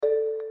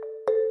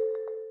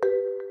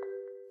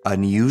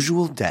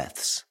Unusual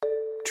deaths.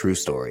 True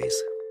stories.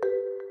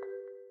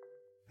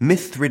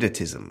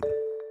 Mithridatism.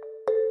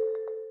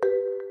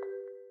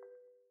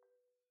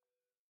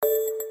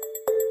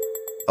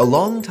 A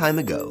long time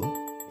ago,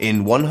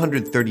 in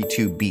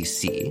 132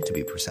 BC to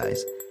be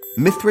precise,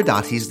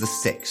 Mithridates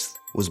VI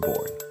was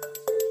born.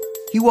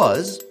 He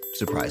was,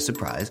 surprise,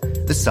 surprise,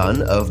 the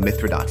son of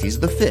Mithridates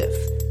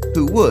V,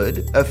 who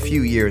would, a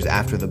few years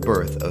after the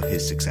birth of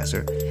his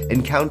successor,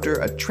 encounter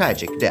a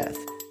tragic death,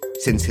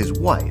 since his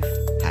wife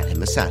had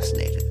him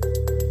assassinated.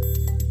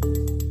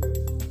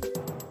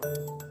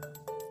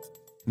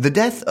 The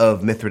death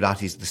of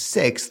Mithridates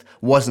VI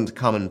wasn't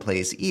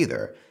commonplace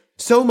either,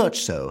 so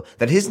much so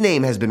that his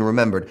name has been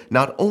remembered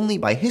not only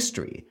by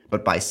history,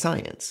 but by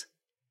science.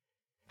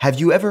 Have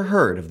you ever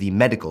heard of the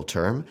medical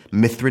term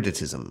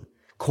Mithridatism,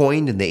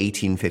 coined in the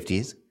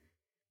 1850s?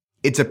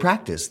 It's a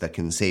practice that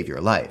can save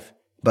your life,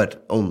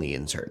 but only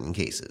in certain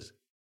cases.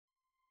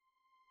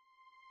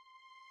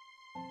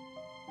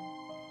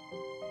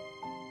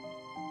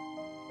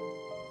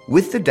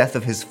 With the death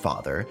of his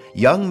father,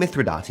 young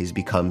Mithridates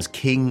becomes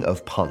king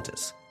of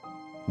Pontus.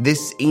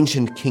 This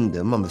ancient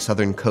kingdom on the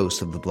southern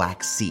coast of the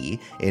Black Sea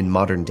in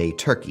modern-day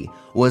Turkey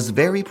was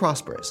very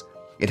prosperous.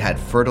 It had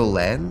fertile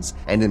lands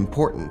and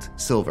important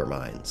silver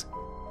mines.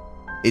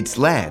 Its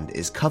land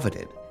is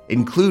coveted,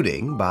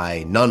 including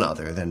by none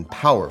other than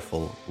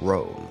powerful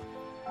Rome.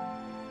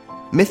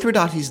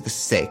 Mithridates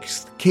VI,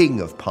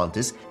 king of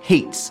Pontus,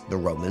 hates the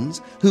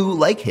Romans, who,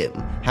 like him,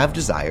 have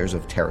desires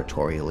of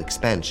territorial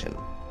expansion.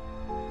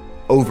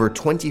 Over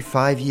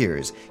 25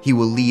 years, he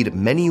will lead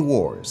many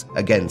wars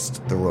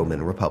against the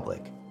Roman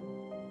Republic.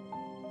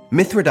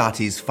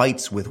 Mithridates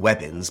fights with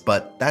weapons,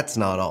 but that's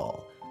not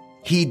all.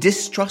 He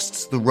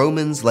distrusts the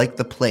Romans like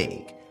the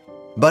plague,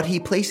 but he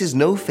places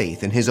no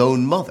faith in his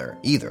own mother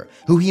either,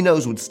 who he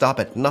knows would stop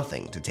at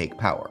nothing to take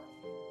power.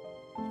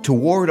 To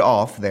ward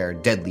off their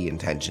deadly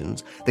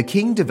intentions, the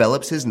king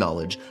develops his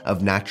knowledge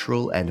of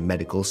natural and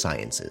medical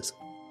sciences.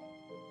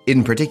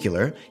 In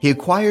particular, he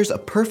acquires a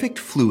perfect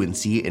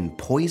fluency in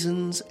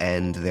poisons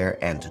and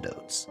their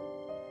antidotes.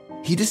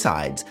 He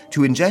decides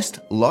to ingest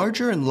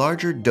larger and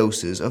larger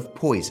doses of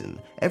poison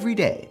every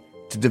day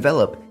to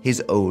develop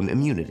his own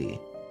immunity.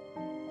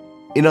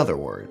 In other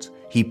words,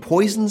 he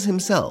poisons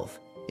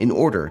himself in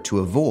order to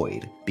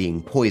avoid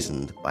being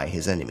poisoned by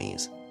his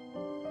enemies.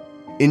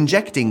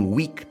 Injecting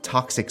weak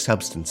toxic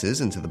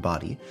substances into the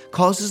body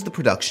causes the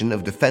production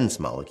of defense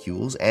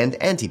molecules and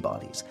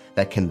antibodies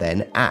that can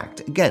then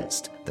act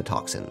against the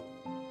toxin.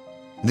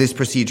 This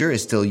procedure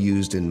is still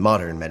used in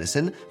modern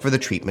medicine for the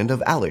treatment of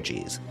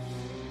allergies.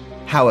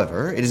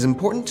 However, it is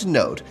important to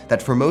note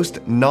that for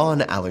most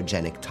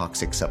non-allergenic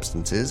toxic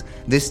substances,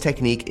 this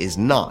technique is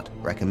not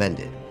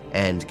recommended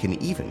and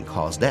can even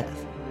cause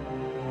death.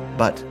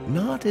 But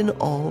not in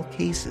all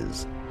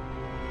cases.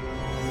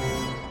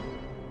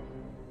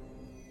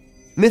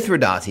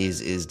 Mithridates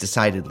is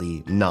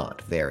decidedly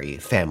not very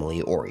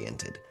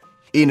family-oriented.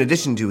 In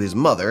addition to his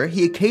mother,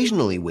 he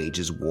occasionally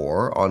wages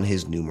war on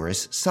his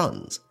numerous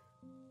sons.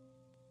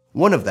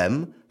 One of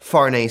them,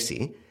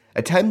 Pharnace,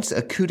 attempts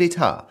a coup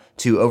d'état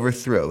to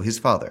overthrow his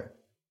father.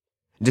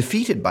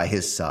 Defeated by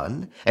his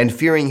son, and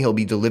fearing he'll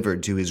be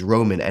delivered to his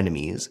Roman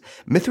enemies,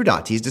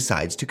 Mithridates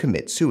decides to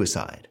commit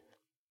suicide.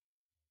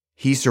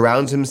 He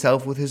surrounds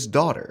himself with his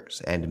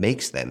daughters and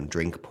makes them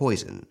drink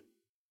poison.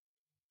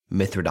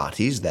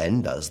 Mithridates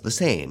then does the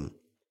same.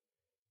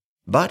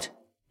 But,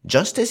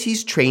 just as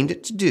he's trained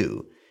it to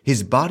do,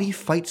 his body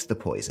fights the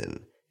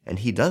poison, and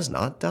he does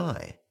not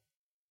die.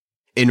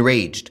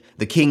 Enraged,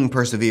 the king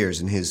perseveres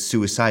in his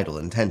suicidal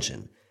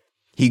intention.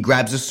 He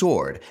grabs a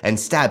sword and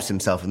stabs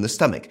himself in the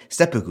stomach,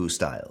 seppuku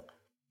style.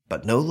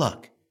 But no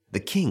luck, the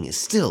king is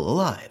still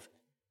alive.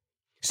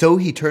 So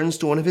he turns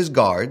to one of his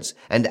guards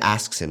and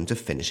asks him to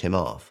finish him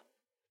off.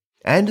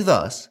 And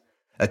thus,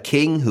 a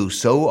king who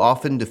so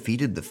often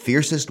defeated the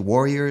fiercest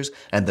warriors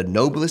and the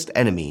noblest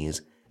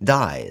enemies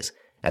dies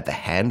at the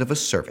hand of a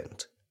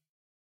servant.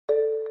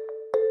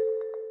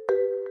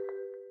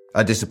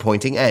 A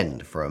disappointing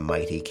end for a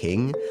mighty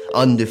king,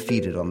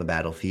 undefeated on the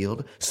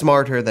battlefield,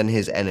 smarter than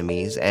his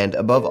enemies, and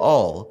above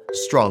all,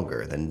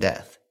 stronger than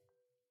death.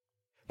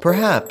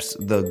 Perhaps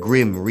the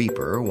Grim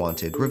Reaper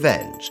wanted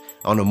revenge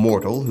on a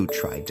mortal who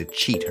tried to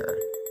cheat her.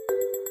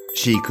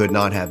 She could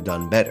not have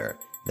done better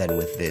than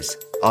with this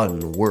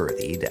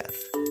unworthy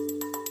death.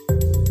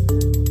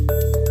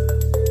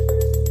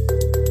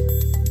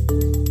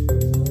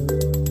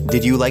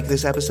 Did you like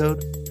this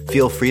episode?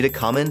 Feel free to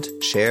comment,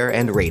 share,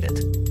 and rate it.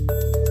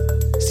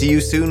 See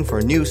you soon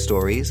for new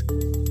stories.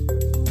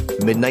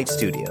 Midnight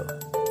Studio,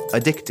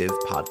 addictive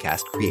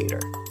podcast creator.